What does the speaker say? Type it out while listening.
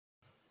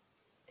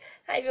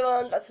Hi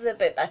everyone, that's a little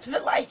bit better,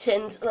 but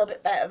lighting's a little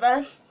bit better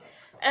there.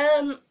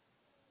 Um,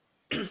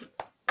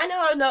 I know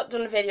I've not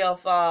done a video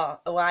for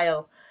a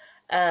while,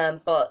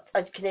 but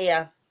as you can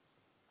hear,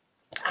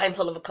 I'm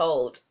full of a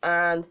cold,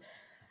 and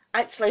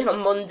actually on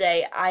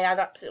Monday I had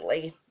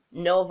absolutely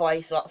no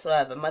voice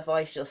whatsoever. My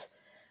voice just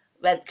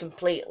went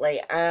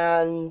completely,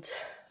 and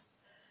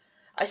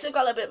I still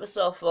got a bit of a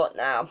sore throat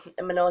now,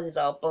 and my nose is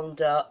all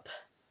bunged up.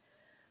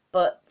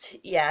 But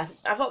yeah,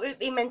 I thought it would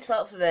be Mental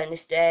Health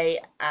Awareness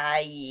Day.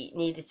 I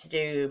needed to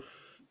do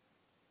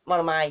one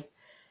of my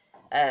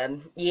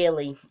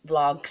yearly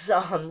vlogs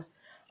on,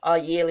 or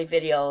yearly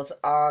videos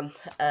on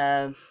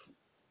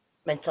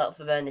Mental Health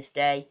Awareness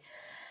Day.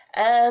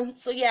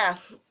 So yeah,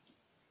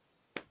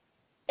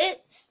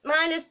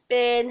 mine has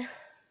been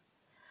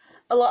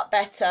a lot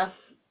better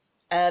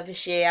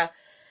this year.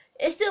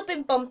 It's still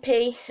been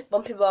bumpy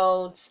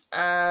roads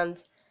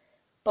and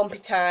bumpy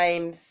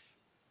times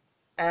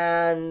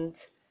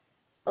and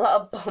a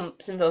lot of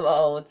bumps in the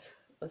road.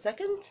 1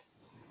 second.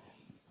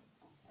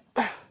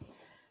 I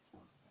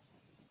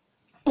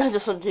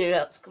just want to do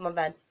else. Come on,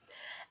 Ben.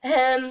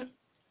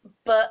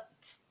 But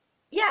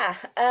yeah,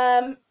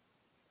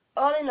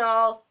 all in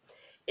all,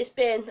 it's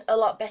been a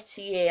lot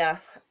better year.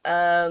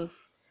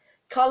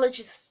 College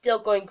is still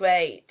going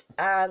great,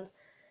 and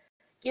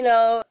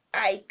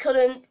I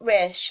couldn't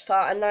wish for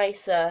a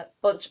nicer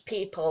bunch of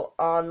people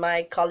on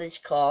my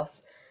college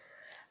course.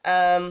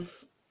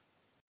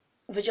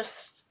 They're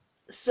just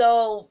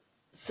so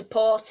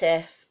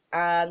supportive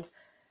and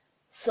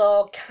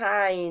so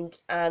kind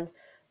and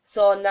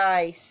so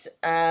nice.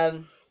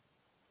 I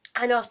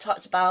know I've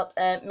talked about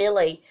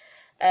Millie,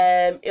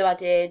 who I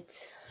did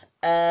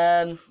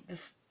the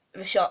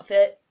short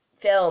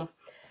film,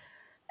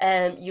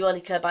 You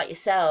Only Care About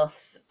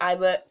Yourself. I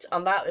worked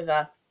on that with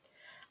her,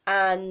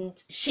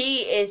 and she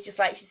is just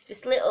like, she's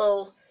this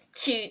little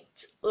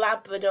cute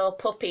Labrador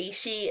puppy.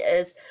 She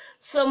is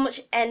so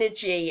much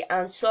energy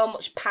and so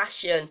much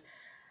passion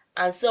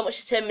and so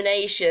much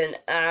determination,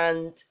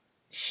 and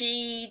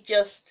she's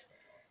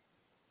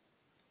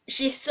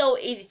so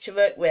easy to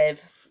work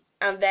with.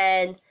 And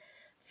then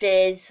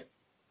there's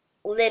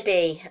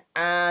Libby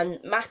and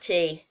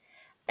Matty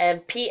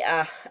and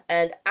Peter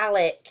and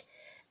Alec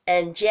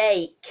and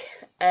Jake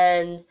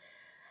and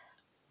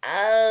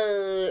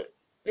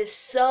there's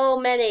so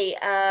many,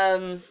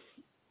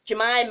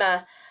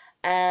 Jemima,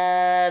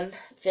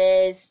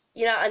 there's,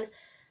 and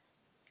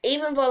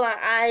even though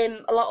like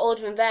I'm a lot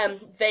older than them,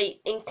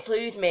 they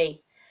include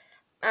me.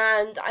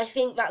 And I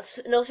think that's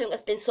another thing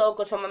that's been so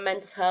good for my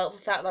mental health,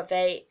 the fact that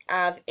they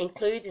have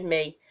included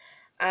me,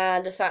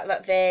 and the fact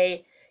that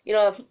they,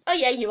 oh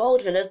yeah, you're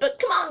older than us, but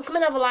come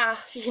and have a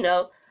laugh,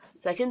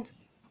 Second.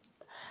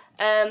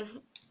 And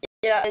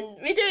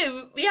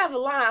we have a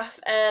laugh.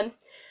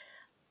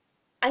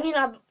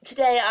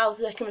 Today I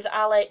was working with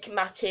Alec,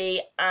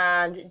 Matty,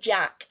 and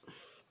Jack,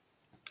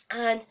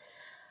 and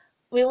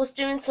we was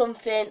doing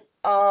something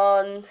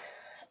on.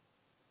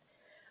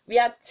 We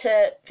had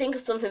to think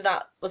of something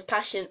that was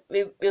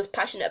we was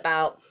passionate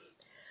about,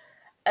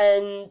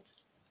 and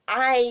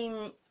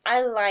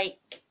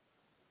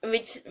we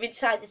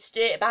decided to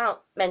do it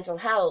about mental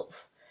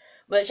health,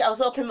 which I was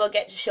hoping we'll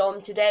get to show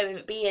them today with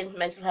it being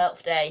Mental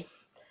Health Day,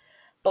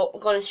 but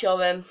we're going to show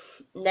them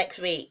next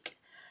week.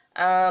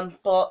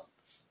 But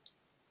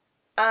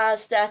I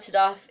started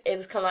off, it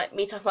was kind of like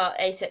me talking about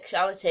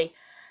asexuality,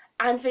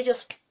 and they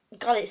just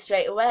got it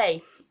straight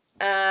away.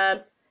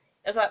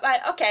 It was like,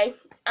 right, okay,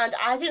 and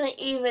I didn't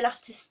even have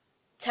to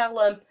tell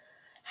them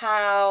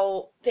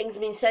how things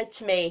have been said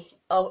to me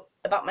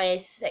about my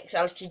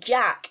asexuality.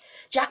 Jack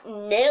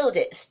nailed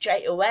it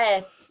straight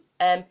away.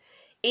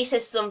 He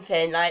says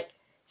something like,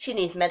 she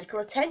needs medical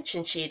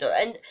attention, she does.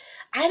 And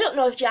I don't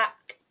know if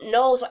Jack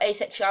knows what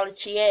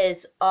asexuality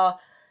is, or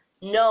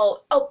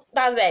no. Oh,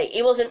 by the way,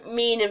 he wasn't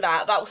meaning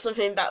that. That was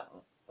something that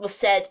was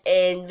said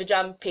in the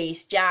drum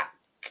piece. Jack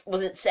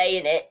wasn't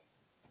saying it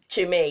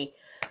to me.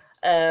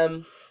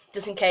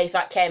 Just in case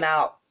that came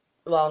out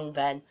wrong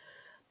then.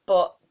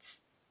 But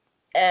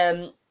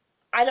I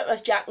don't know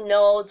if Jack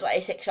knows what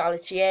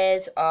asexuality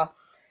is, or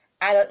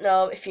I don't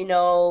know if he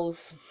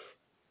knows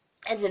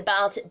anything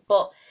about it,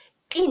 but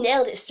he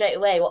nailed it straight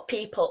away,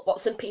 what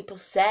some people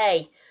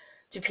say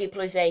to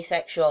people who's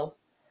asexual.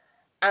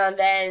 And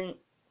then,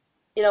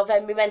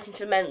 then we went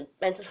into the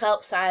mental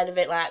health side of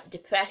it, like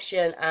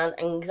depression and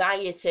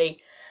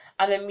anxiety,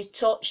 and then we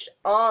touched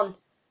on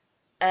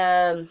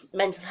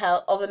mental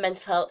health, other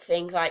mental health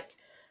things like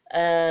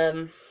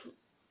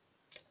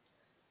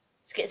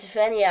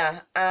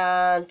schizophrenia,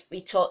 and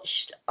we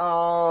touched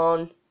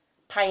on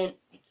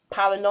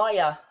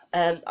paranoia.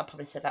 I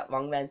probably said that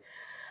wrong then.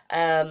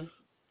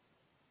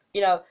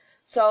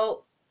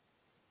 So,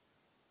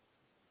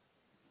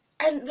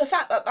 and the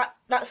fact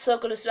that's so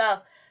good as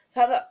well. The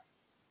fact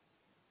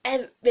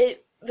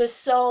that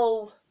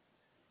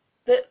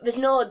there's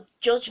no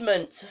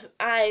judgment.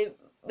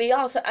 We've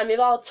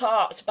all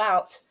talked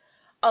about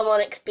our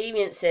own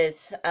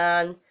experiences,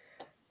 and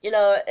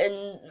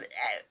and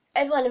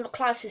everyone in the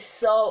class is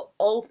so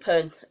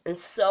open and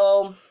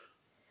so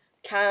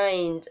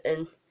kind,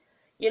 and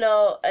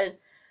and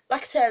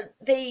like I said,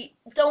 they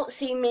don't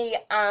see me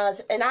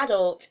as an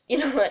adult.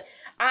 Like,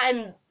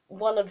 I'm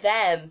one of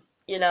them.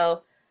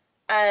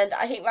 And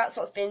I think that's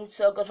what's been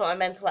so good for my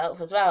mental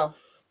health as well.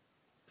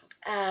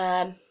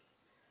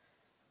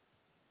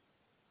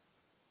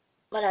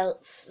 What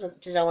else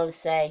did I want to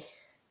say?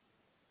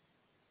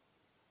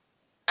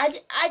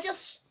 I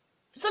just,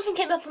 something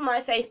came up on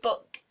my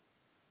Facebook.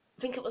 I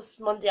think it was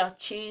Monday or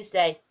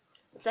Tuesday.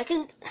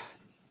 Second.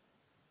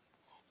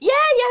 Yeah,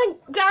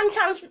 grand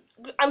times.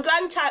 I'm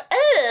grand time.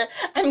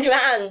 I'm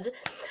grand.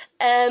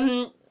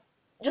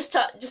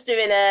 Just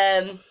doing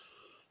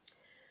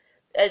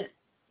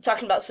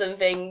talking about some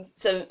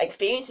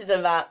experiences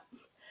and that.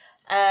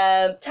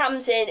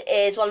 Tamsin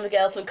is one of the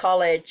girls from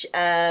college.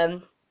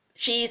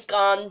 She's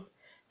gone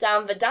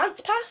down the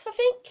dance path, I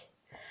think.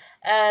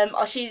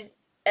 Or she's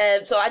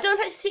so I don't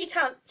actually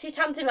see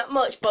Tamsin that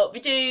much, but we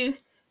do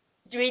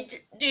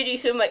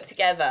some work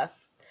together.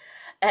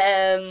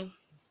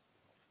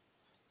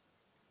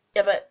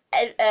 Yeah, but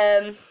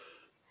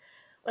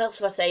what else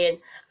was I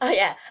saying? Oh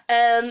yeah,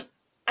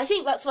 I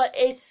think that's what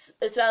it is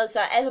as well, is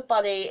that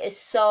everybody is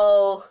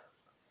so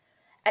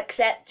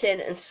accepting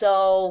and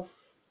so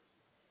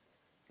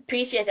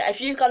appreciative.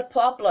 If you've got a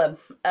problem,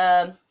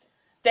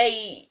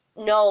 they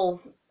know,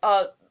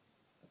 or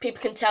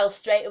people can tell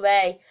straight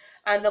away,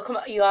 and they'll come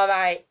at you,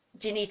 alright,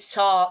 do you need to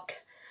talk?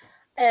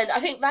 And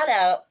I think that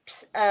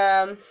helps.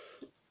 Sorry,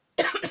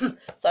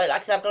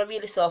 like I said, I've got a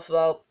really sore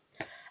throat.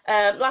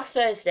 Last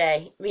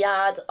Thursday, we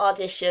had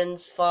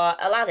auditions for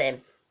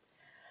Aladdin,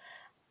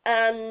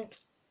 and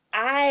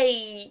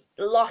I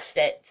lost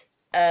it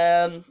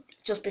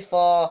just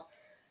before.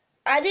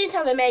 I didn't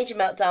have a major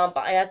meltdown,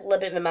 but I had a little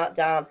bit of a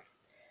meltdown.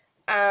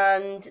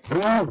 And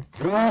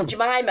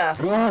Jemima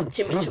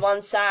took me to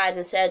one side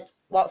and said,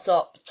 "What's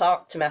up?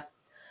 Talk to me."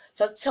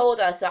 So I told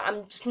her that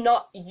I'm just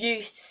not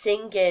used to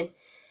singing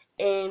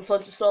in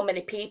front of so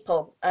many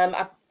people.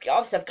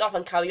 Obviously I've got up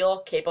on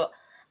karaoke, but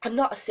I'm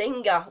not a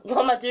singer. What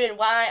am I doing?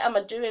 Why am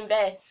I doing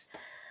this?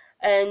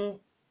 And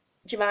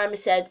Jemima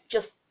said,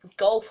 just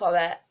go for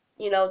it.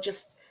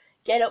 Just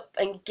get up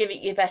and give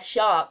it your best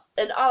shot.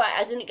 And alright,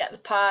 I didn't get the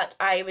part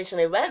I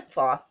originally went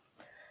for.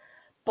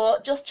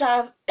 But just to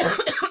have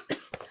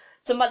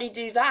somebody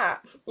do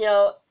that,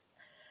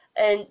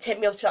 and take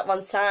me over to that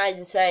one side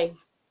and say,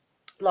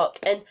 look,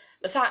 and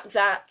the fact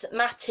that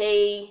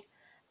Matty,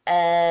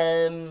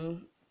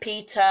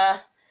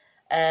 Peter,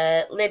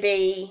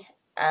 Libby,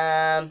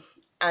 and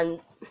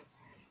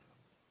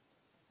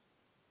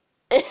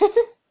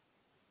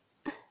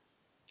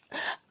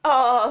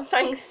oh,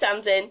 thanks,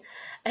 Tamsin.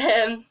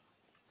 They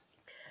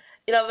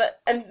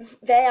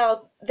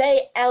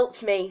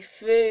helped me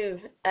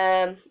through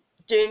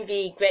doing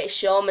the Greatest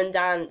Showman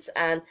dance,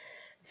 and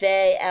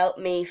they helped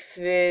me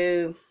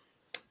through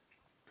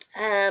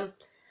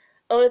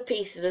other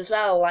pieces as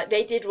well. Like,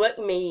 they did work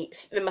with me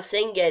with my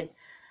singing,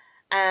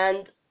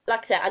 and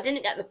like I said, I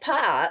didn't get the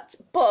part,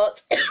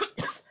 but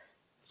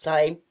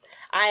sorry,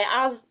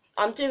 I'm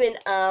doing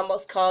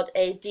what's called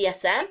a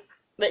DSM,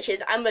 which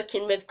is I'm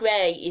working with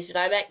Gray, he's the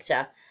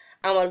director,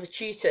 and one of the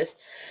tutors.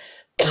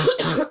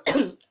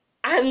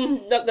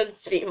 I'm not going to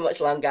speak for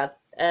much longer.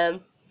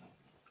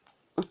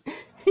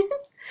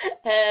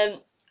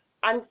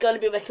 I'm going to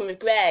be working with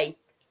Gray,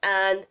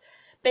 and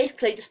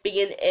basically just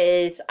being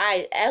is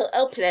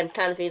helping them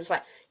kind of things,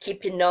 like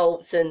keeping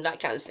notes and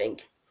that kind of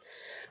thing.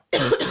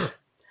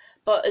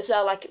 But as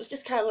well, like, it was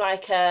just kind of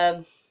like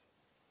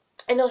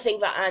another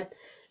thing that I'm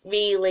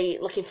really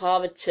looking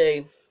forward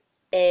to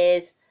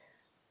is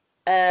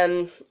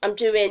I'm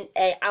doing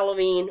a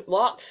Halloween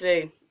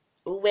walkthrough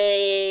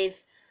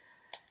with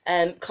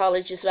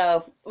college as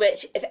well,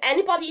 which, if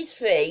anybody is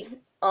free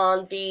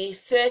on the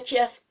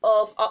 30th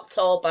of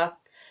October,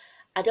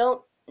 I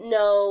don't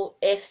know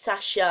if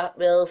Sasha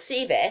will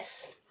see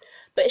this,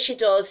 but if she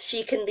does,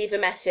 she can leave a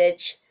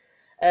message,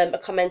 a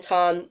comment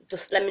on,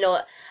 just let me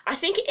know. I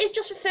think it is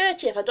just the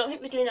 30th, I don't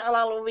think we're doing it on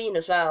Halloween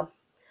as well,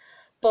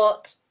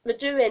 but we're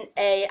doing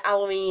a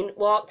Halloween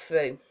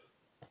walkthrough,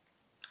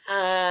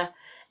 and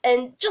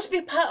just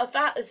be part of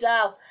that as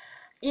well.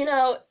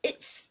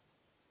 It's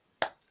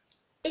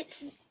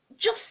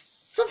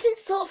just something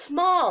so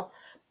small,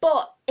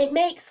 but it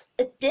makes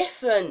a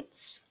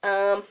difference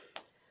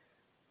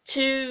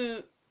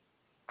to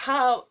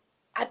how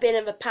I've been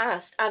in the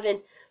past,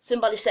 having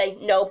somebody say,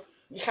 no,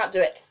 you can't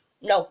do it,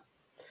 no.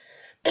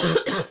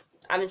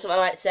 Having someone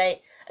like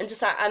say, and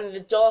just like having the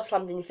door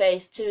slammed in your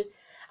face too.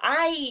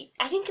 I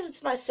think it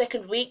was my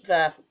second week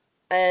there,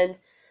 and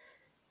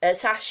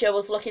Sasha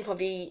was looking for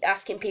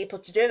asking people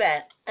to do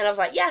it, and I was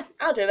like, yeah,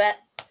 I'll do it.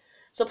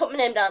 So I put my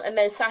name down, and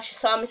then Sasha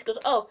saw me, she goes,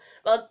 oh,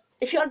 well,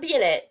 if you want to be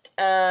in it,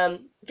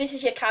 this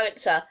is your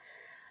character,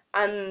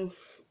 and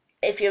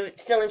if you're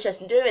still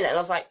interested in doing it. And I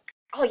was like,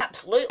 oh, yeah,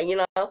 absolutely,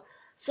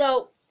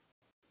 So,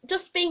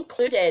 just be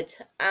included,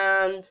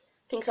 and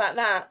things like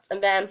that.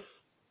 And then,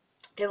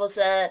 there was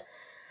the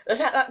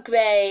fact that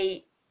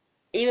Gray,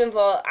 even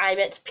though I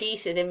went to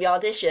pieces in the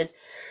audition,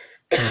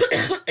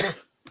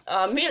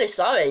 I'm really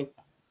sorry.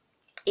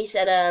 He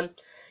said,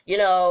 you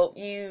know,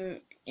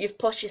 you've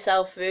pushed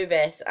yourself through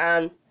this,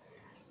 and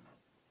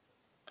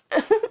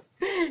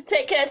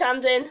take care,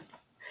 Tamsin.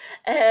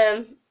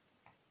 Um,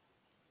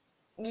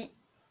 you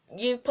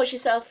you push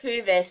yourself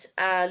through this,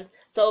 and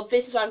so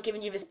this is why I'm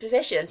giving you this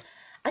position.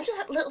 And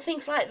just little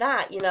things like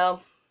that, you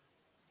know.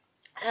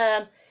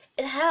 Um,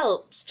 it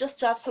helps just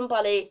to have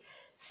somebody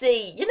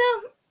see, you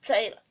know,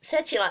 say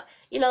to you like,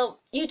 you know,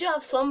 you do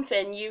have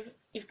something, you've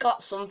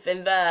got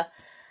something there,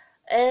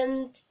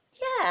 and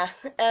yeah,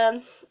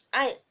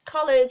 I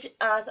college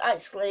has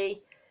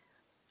actually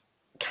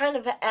kind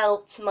of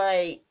helped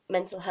my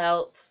mental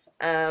health.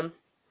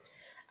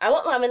 I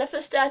won't lie, when I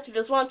first started,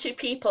 there was one or two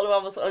people who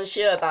I was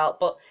unsure about,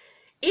 but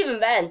even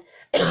then,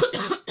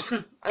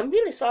 I'm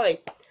really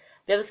sorry.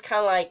 There was kind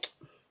of like,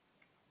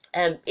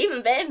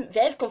 even then,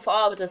 they've come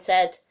forward and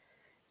said,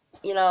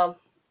 you know,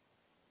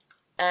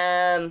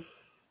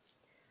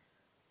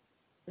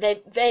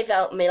 they've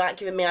helped me, like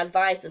giving me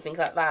advice and things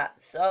like that.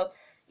 So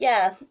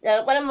yeah,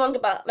 when I'm wrong,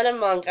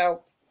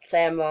 I'll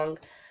say I'm wrong,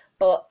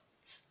 but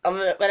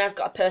when I've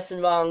got a person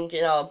wrong,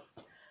 you know,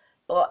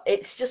 but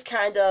it's just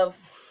kind of,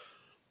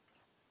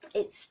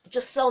 it's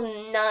just so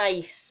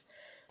nice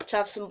to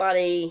have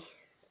somebody,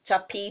 to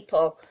have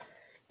people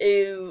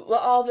who were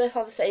all the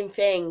same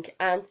thing,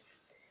 and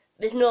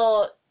there's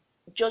no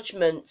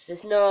judgments,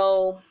 there's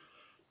no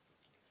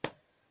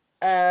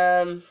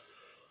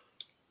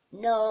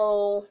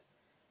no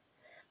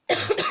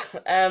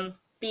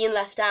being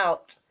left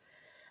out.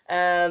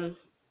 You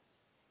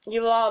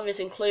were always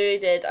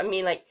included. I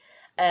mean, like,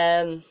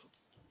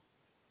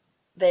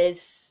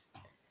 there's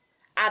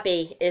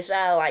Abby as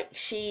well. Like,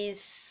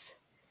 she's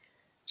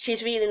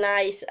really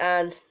nice,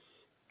 and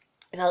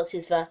who else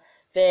is there?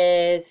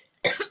 There's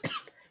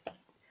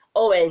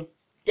Owen,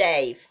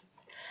 Dave,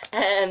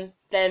 then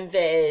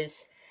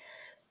there's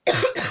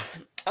oh,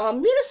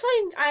 I'm really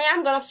sorry, I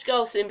am gonna have to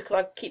go soon because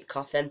I keep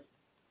coughing.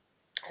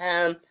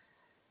 Who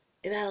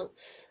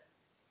else?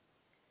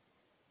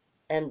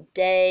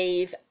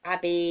 Dave,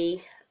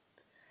 Abby,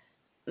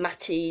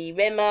 Matty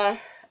Rimmer,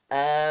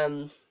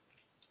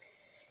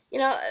 you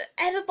know,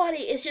 everybody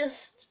is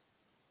just,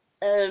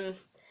 then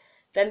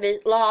there's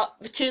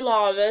the two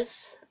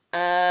Lauras,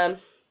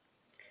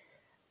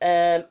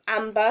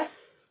 Amber,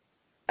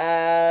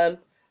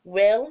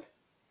 Will,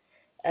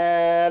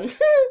 I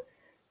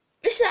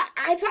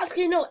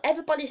practically know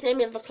everybody's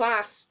name in the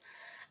class.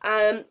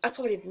 I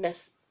probably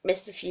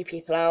missed a few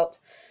people out,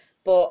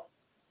 but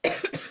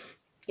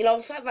you know,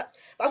 the fact that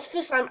that's the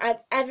first time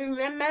I've ever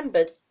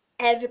remembered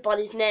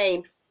everybody's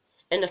name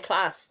in the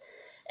class,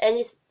 and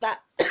it's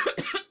that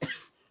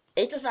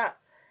it's just that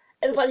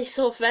everybody's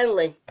so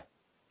friendly,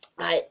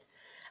 right?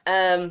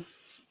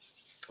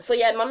 So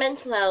yeah, my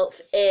mental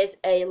health is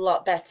a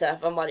lot better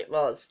than what it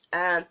was,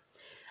 and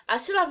I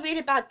still have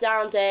really bad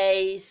down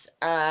days,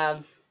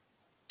 where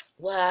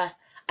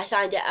I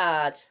find it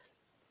hard.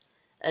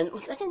 And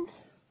 1 second,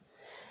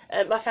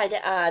 I find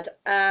it hard,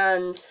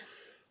 and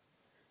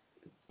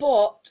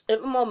but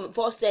at the moment,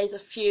 those days are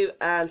few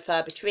and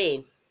far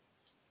between.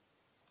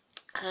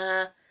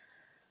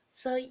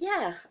 So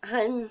yeah,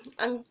 I'm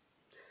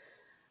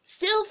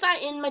still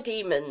fighting my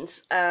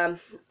demons. I'm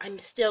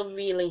still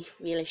really,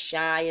 really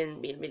shy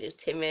and really, really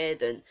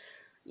timid, and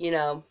you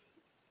know,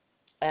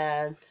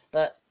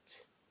 but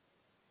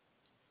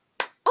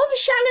oh, there's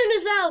Shannon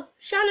as well.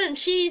 Shannon,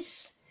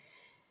 she's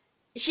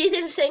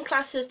in the same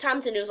class as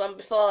Tamsin, who was on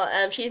before.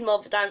 She's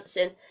more for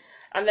dancing,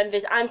 and then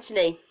there's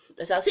Anthony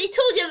as well. So he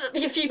told you that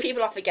there's a few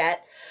people I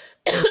forget.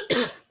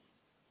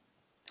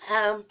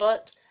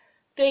 But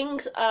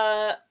things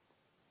are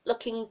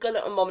looking good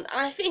at the moment.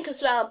 I think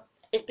as well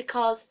it's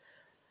because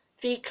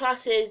the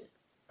classes,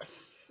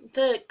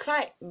 they're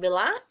quite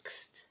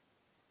relaxed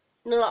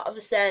in a lot of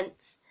the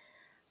sense.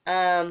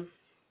 Yeah,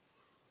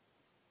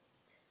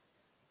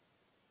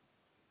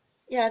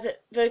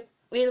 they're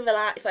really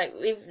relaxed. Like,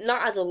 we've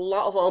not had a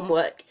lot of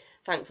homework,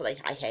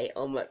 thankfully. I hate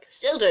homework,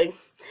 still do.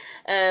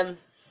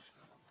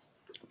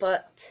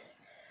 But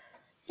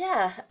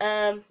yeah,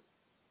 I'm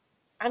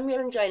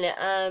really enjoying it,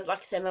 and like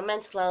I said, my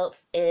mental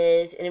health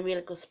is in a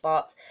really good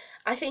spot.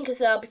 I think as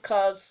well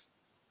because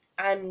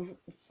I've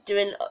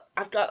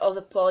got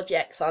other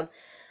projects on,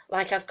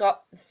 like I've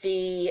got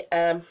the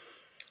a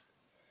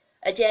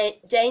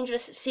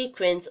dangerous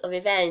sequence of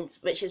events,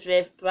 which is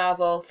with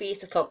Bravo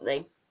Theatre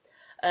Company.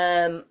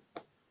 Like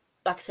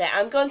I say,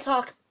 I'm going to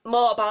talk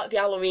more about the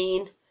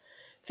Halloween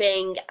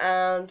thing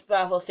and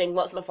Bravo thing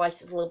once my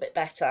voice is a little bit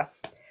better.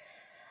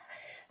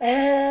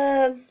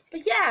 But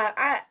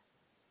yeah,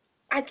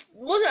 I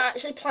wasn't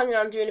actually planning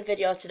on doing a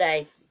video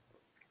today.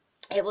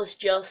 It was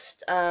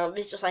just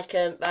like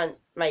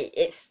right,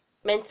 it's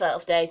mental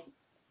health day.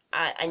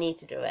 I need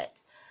to do it.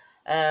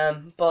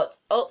 But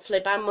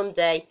hopefully by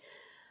Monday,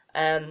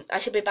 I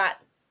should be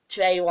back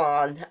to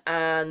A1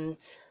 and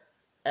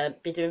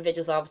be doing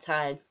videos all the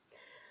time.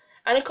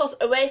 And of course,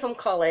 away from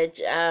college,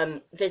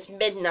 there's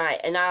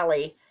Midnight and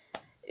Ali,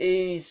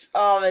 who's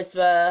always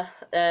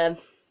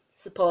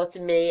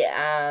supporting me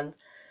and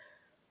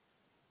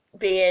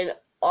being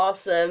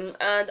awesome,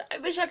 and I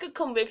wish I could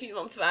come with you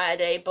on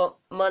Friday, but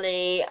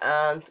money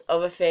and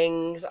other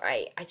things,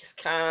 I just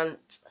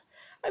can't.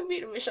 I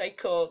really wish I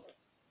could.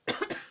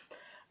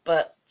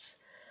 But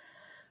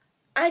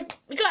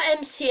we got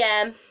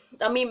MCM.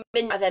 I mean,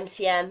 midnight of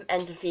MCM,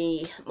 end of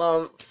the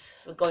month.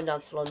 We're going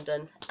down to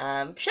London.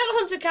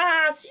 Shadowhunter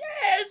cast,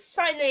 yes,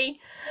 finally.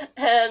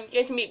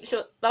 Getting to meet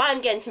some. Well,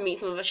 I'm getting to meet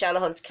some of the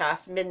Shadowhunter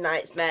cast.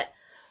 Midnight's met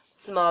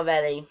some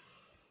already.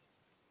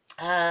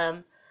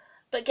 But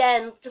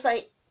again, just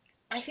like,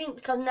 I think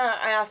because now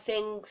I have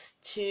things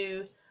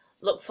to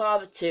look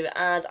forward to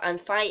and I'm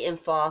fighting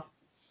for,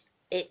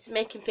 it's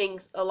making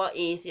things a lot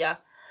easier.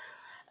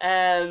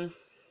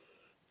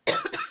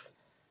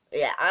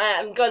 Yeah,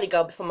 I'm going to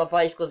go before my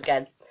voice goes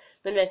again.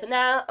 But anyway, for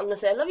now, I'm going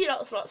to say I love you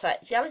lots, lots,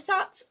 like jelly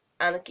tots,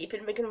 and I'll keep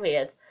it big and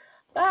weird.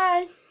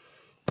 Bye.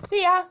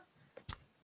 See ya.